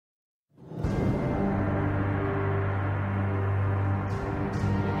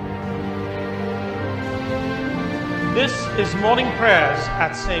This is Morning Prayers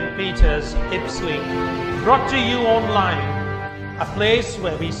at St. Peter's, Ipsley, brought to you online, a place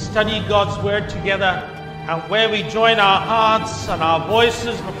where we study God's Word together and where we join our hearts and our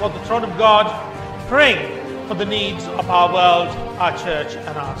voices before the throne of God, praying for the needs of our world, our church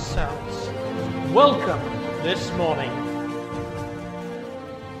and ourselves. Welcome this morning.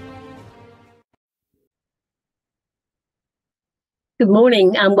 Good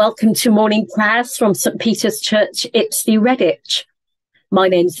morning and welcome to Morning Prayers from St. Peter's Church, Ipsley, Redditch. My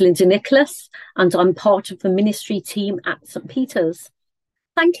name's Linda Nicholas and I'm part of the ministry team at St. Peter's.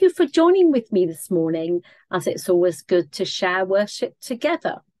 Thank you for joining with me this morning, as it's always good to share worship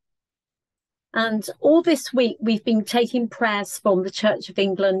together. And all this week we've been taking prayers from the Church of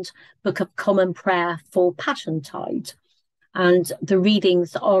England Book of Common Prayer for Passiontide, and the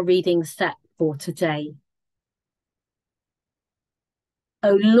readings are reading set for today.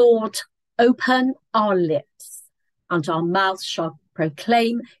 O Lord, open our lips, and our mouths shall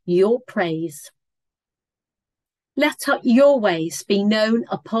proclaim your praise. Let your ways be known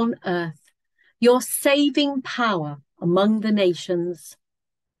upon earth, your saving power among the nations.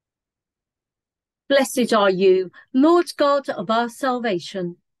 Blessed are you, Lord God of our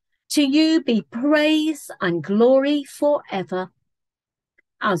salvation. To you be praise and glory forever.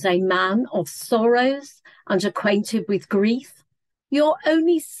 As a man of sorrows and acquainted with grief, your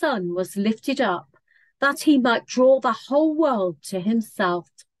only Son was lifted up, that he might draw the whole world to himself.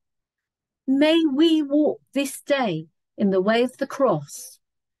 May we walk this day in the way of the cross,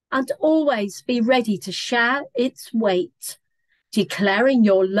 and always be ready to share its weight, declaring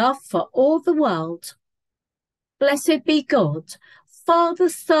your love for all the world. Blessed be God, Father,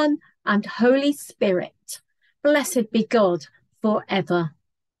 Son, and Holy Spirit. Blessed be God forever.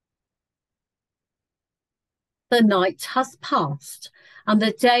 The night has passed, and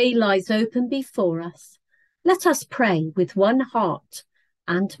the day lies open before us. Let us pray with one heart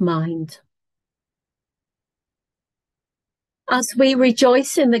and mind. As we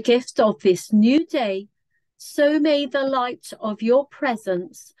rejoice in the gift of this new day, so may the light of your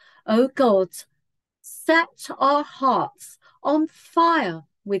presence, O God, set our hearts on fire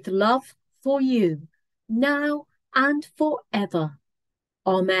with love for you, now and forever.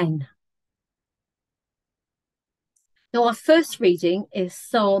 Amen. Now, our first reading is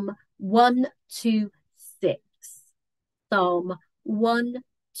Psalm 126. Psalm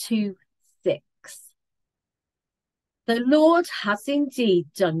 126. The Lord has indeed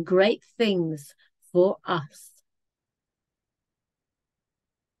done great things for us.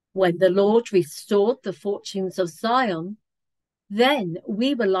 When the Lord restored the fortunes of Zion, then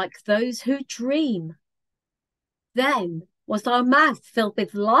we were like those who dream. Then was our mouth filled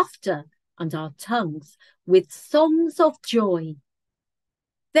with laughter and our tongues with songs of joy.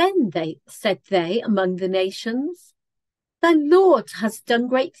 Then said they among the nations, the Lord has done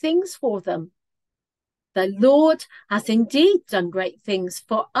great things for them. The Lord has indeed done great things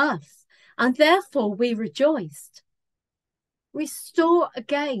for us, and therefore we rejoiced. Restore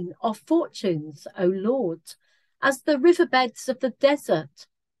again our fortunes, O Lord, as the riverbeds of the desert.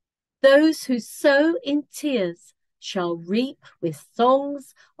 Those who sow in tears shall reap with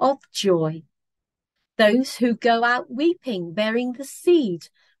songs of joy. Those who go out weeping, bearing the seed,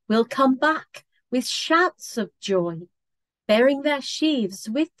 will come back with shouts of joy, bearing their sheaves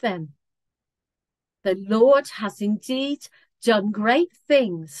with them. The Lord has indeed done great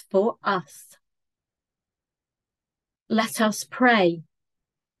things for us. Let us pray.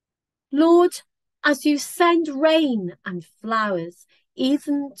 Lord, as you send rain and flowers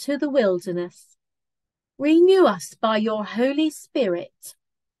even to the wilderness, renew us by your Holy Spirit.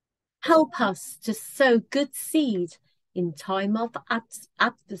 Help us to sow good seed in time of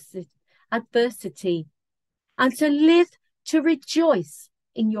adversity, and to live to rejoice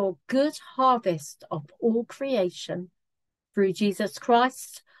in your good harvest of all creation. Through Jesus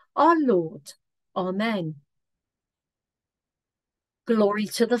Christ, our Lord. Amen. Glory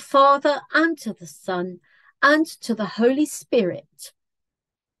to the Father, and to the Son, and to the Holy Spirit,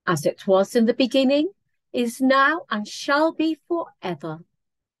 as it was in the beginning, is now, and shall be forever.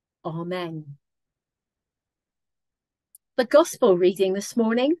 Amen. The Gospel reading this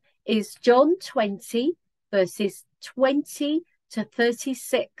morning is John 20, verses 20 to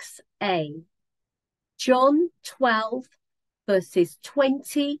 36a. John 12, verses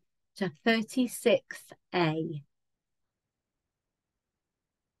 20 to 36a.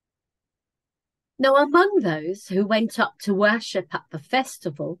 Now, among those who went up to worship at the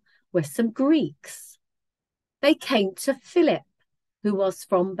festival were some Greeks. They came to Philip, who was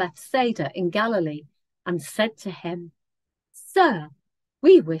from Bethsaida in Galilee, and said to him, Sir,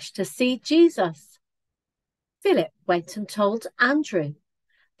 we wish to see Jesus. Philip went and told Andrew.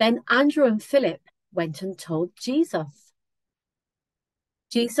 Then Andrew and Philip went and told Jesus.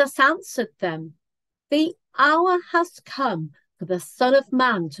 Jesus answered them, "The hour has come for the Son of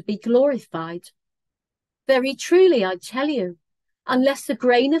Man to be glorified. Very truly, I tell you, unless a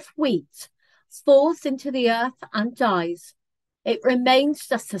grain of wheat falls into the earth and dies, it remains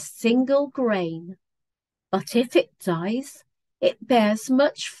just a single grain. But if it dies, it bears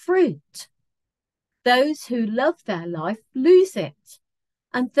much fruit. Those who love their life lose it,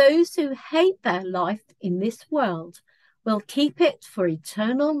 and those who hate their life in this world will keep it for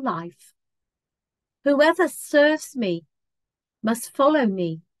eternal life. Whoever serves me must follow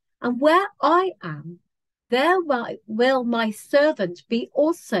me, and where I am, there will my servant be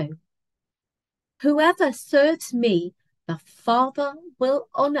also. Whoever serves me, the Father will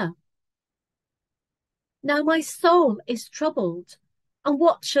honor. Now my soul is troubled, and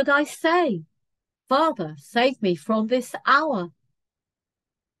what should I say? Father, save me from this hour.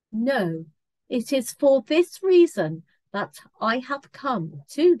 No, it is for this reason that I have come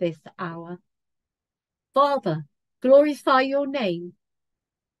to this hour. Father, glorify your name."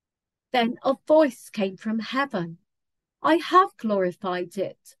 Then a voice came from heaven. "I have glorified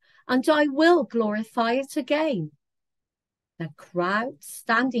it, and I will glorify it again." The crowd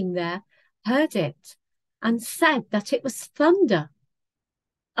standing there heard it and said that it was thunder.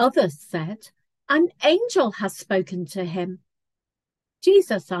 Others said, "An angel has spoken to him."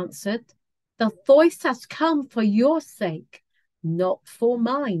 Jesus answered, "The voice has come for your sake, not for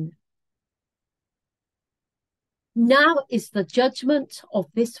mine. Now is the judgment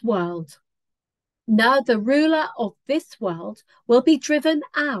of this world. Now the ruler of this world will be driven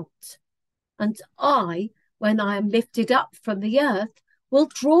out, and I, when I am lifted up from the earth, will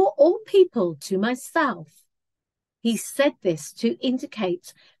draw all people to myself." He said this to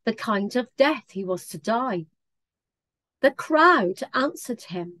indicate the kind of death he was to die. The crowd answered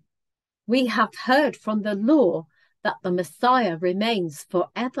him, "We have heard from the law that the Messiah remains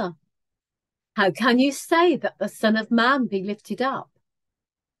forever. How can you say that the Son of Man be lifted up?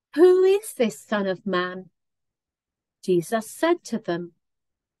 Who is this Son of Man?" Jesus said to them,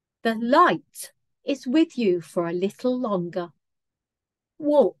 "The light is with you for a little longer.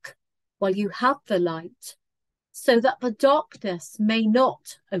 Walk while you have the light, so that the darkness may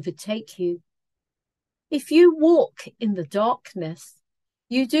not overtake you. If you walk in the darkness,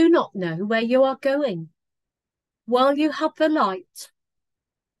 you do not know where you are going. While you have the light,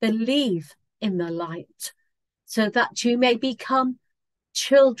 believe in the light, so that you may become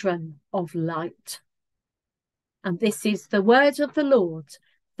children of light." And this is the word of the Lord.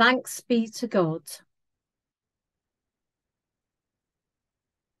 Thanks be to God.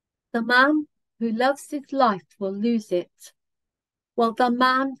 The man who loves his life will lose it, while the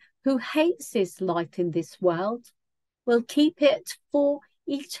man who hates his life in this world will keep it for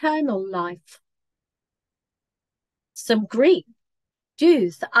eternal life. Some Greek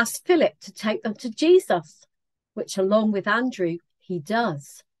Jews asked Philip to take them to Jesus, which along with Andrew, he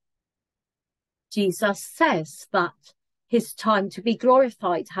does. Jesus says that his time to be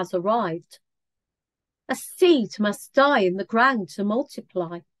glorified has arrived. A seed must die in the ground to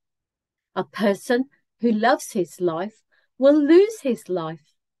multiply. A person who loves his life will lose his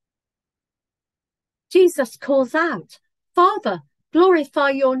life. Jesus calls out, "Father, glorify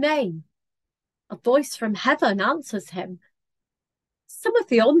your name." A voice from heaven answers him. Some of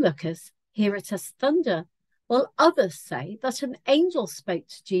the onlookers hear it as thunder, while others say that an angel spoke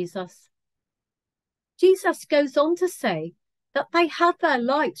to Jesus. Jesus goes on to say that they had their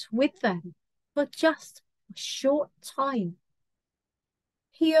light with them for just a short time.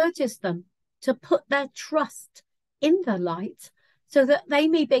 He urges them to put their trust in the light so that they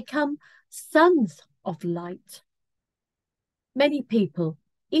may become sons of light. Many people,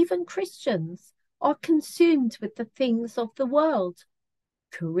 even Christians, are consumed with the things of the world: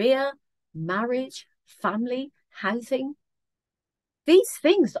 career, marriage, family, housing. These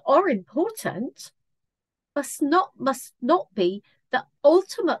things are important, but must not be the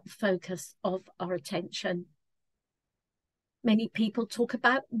ultimate focus of our attention. Many people talk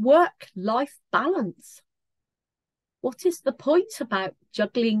about work-life balance. What is the point about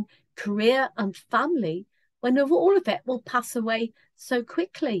juggling career and family when all of it will pass away so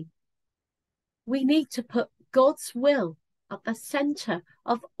quickly? We need to put God's will at the centre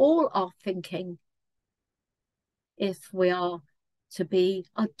of all our thinking. If we are to be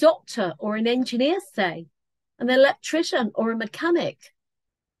a doctor or an engineer, say, an electrician or a mechanic,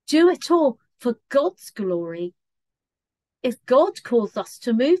 do it all for God's glory. If God calls us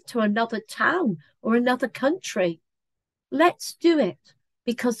to move to another town or another country, let's do it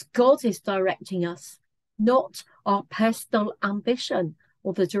because God is directing us, not our personal ambition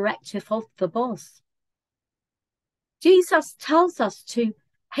or the directive of the boss. Jesus tells us to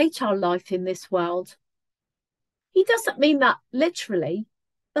hate our life in this world. He doesn't mean that literally,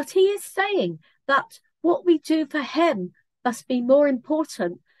 but he is saying that what we do for him must be more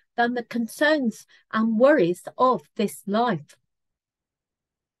important than the concerns and worries of this life.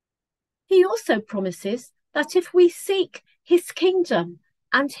 He also promises that if we seek his kingdom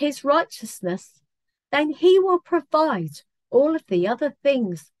and his righteousness, then he will provide all of the other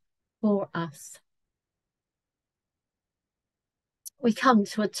things for us. We come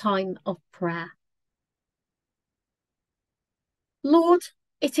to a time of prayer. Lord,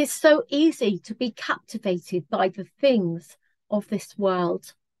 it is so easy to be captivated by the things of this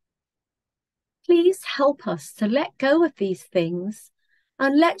world. Please help us to let go of these things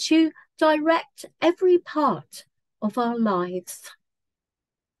and let you direct every part of our lives.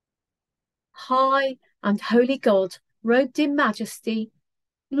 High and holy God, robed in majesty,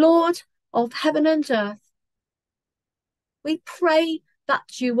 Lord of heaven and earth, we pray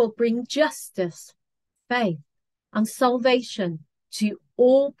that you will bring justice, faith, and salvation to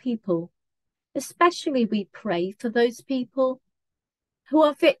all people. Especially we pray for those people who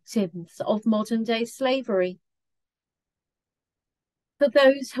are victims of modern-day slavery, for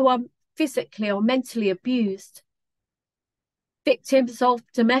those who are physically or mentally abused, victims of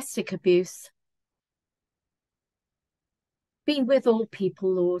domestic abuse. Be with all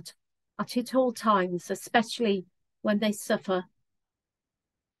people, Lord, at all times, especially when they suffer.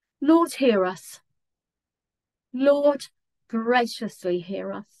 Lord, hear us. Lord, graciously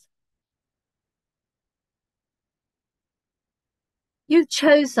hear us. You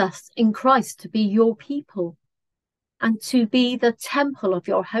chose us in Christ to be your people and to be the temple of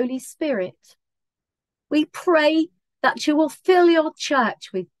your Holy Spirit. We pray that you will fill your church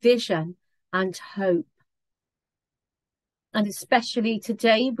with vision and hope. And especially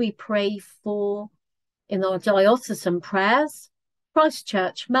today, we pray for, in our diocesan prayers,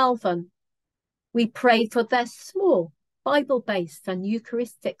 Christchurch, Malvern. We pray for their small, Bible-based and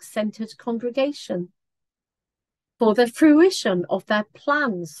Eucharistic-centred congregation, for the fruition of their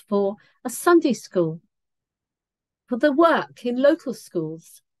plans for a Sunday school, for the work in local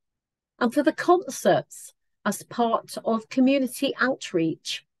schools, and for the concerts as part of community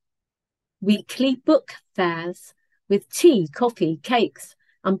outreach, weekly book fairs with tea, coffee, cakes,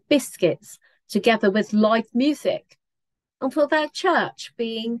 and biscuits, together with live music, and for their church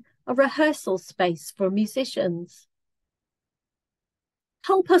being a rehearsal space for musicians.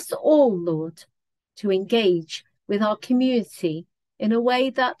 Help us all, Lord, to engage with our community in a way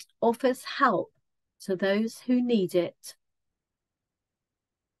that offers help to those who need it.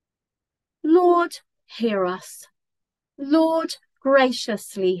 Lord, hear us. Lord,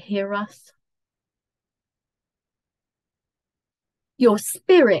 graciously hear us. Your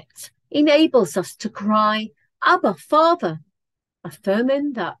Spirit enables us to cry, Abba, Father,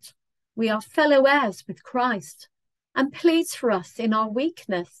 affirming that we are fellow heirs with Christ and pleads for us in our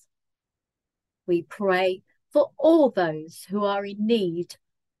weakness. We pray for all those who are in need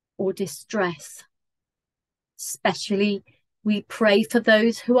or distress. Especially, we pray for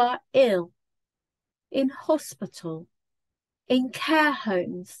those who are ill, in hospital, in care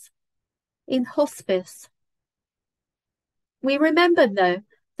homes, in hospice. We remember, though,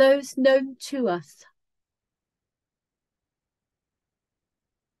 those known to us,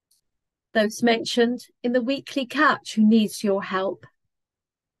 those mentioned in the weekly catch who needs your help,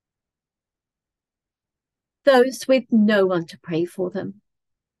 those with no one to pray for them.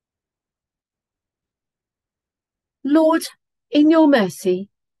 Lord, in your mercy,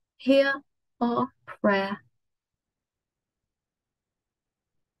 hear our prayer.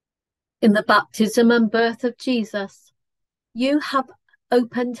 In the baptism and birth of Jesus, you have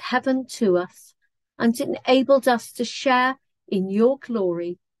opened heaven to us and enabled us to share in your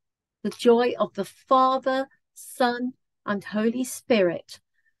glory, the joy of the Father, Son, and Holy Spirit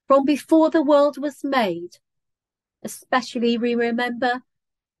from before the world was made. Especially we remember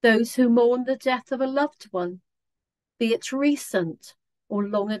those who mourn the death of a loved one, be it recent or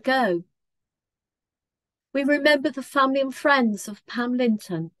long ago. We remember the family and friends of Pam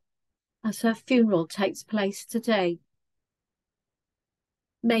Linton as her funeral takes place today.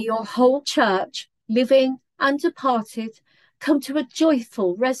 May your whole church, living and departed, come to a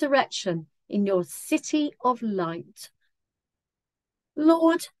joyful resurrection in your city of light.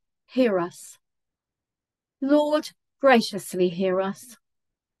 Lord, hear us. Lord, graciously hear us.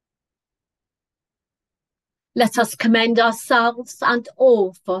 Let us commend ourselves and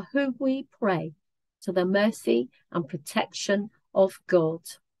all for whom we pray to the mercy and protection of God.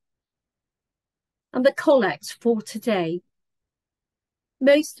 and the collect for today.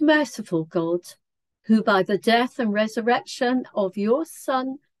 Most merciful God, who by the death and resurrection of your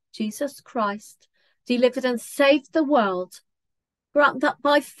Son, Jesus Christ, delivered and saved the world, grant that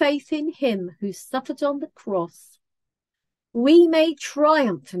by faith in him who suffered on the cross, we may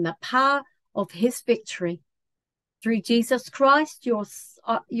triumph in the power of his victory. Through Jesus Christ, your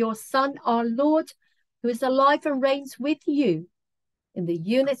Son, our Lord, who is alive and reigns with you in the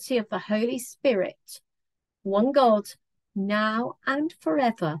unity of the Holy Spirit, one God, now and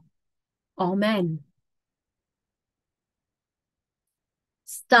forever. Amen.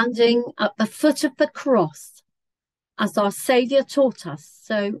 Standing at the foot of the cross, as our Saviour taught us,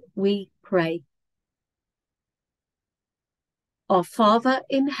 so we pray. Our Father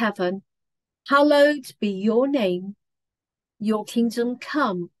in heaven, hallowed be your name. Your kingdom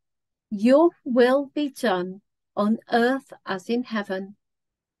come, your will be done on earth as in heaven.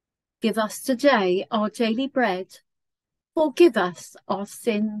 Give us today our daily bread. Forgive us our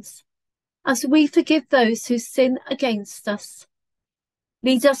sins, as we forgive those who sin against us.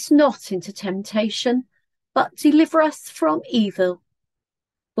 Lead us not into temptation, but deliver us from evil.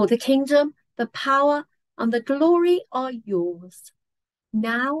 For the kingdom, the power, and the glory are yours,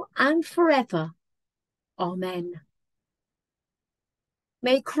 now and forever. Amen.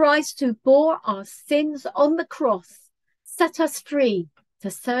 May Christ, who bore our sins on the cross, set us free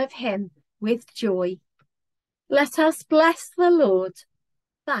to serve him with joy. Let us bless the Lord.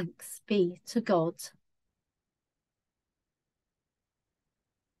 Thanks be to God.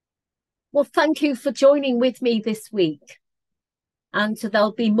 Well, thank you for joining with me this week. And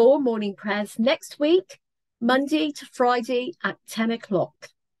there'll be more morning prayers next week, Monday to Friday at 10 o'clock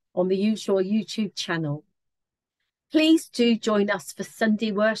on the usual YouTube channel. Please do join us for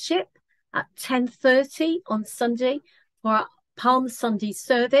Sunday worship at 10:30 on Sunday for our Palm Sunday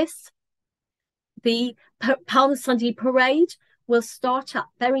service. The Palm Sunday parade will start at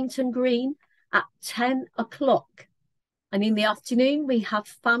Berrington Green at 10 o'clock. And in the afternoon, we have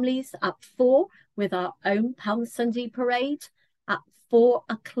families at 4 with our own Palm Sunday parade at 4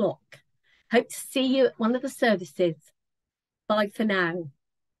 o'clock. Hope to see you at one of the services. Bye for now.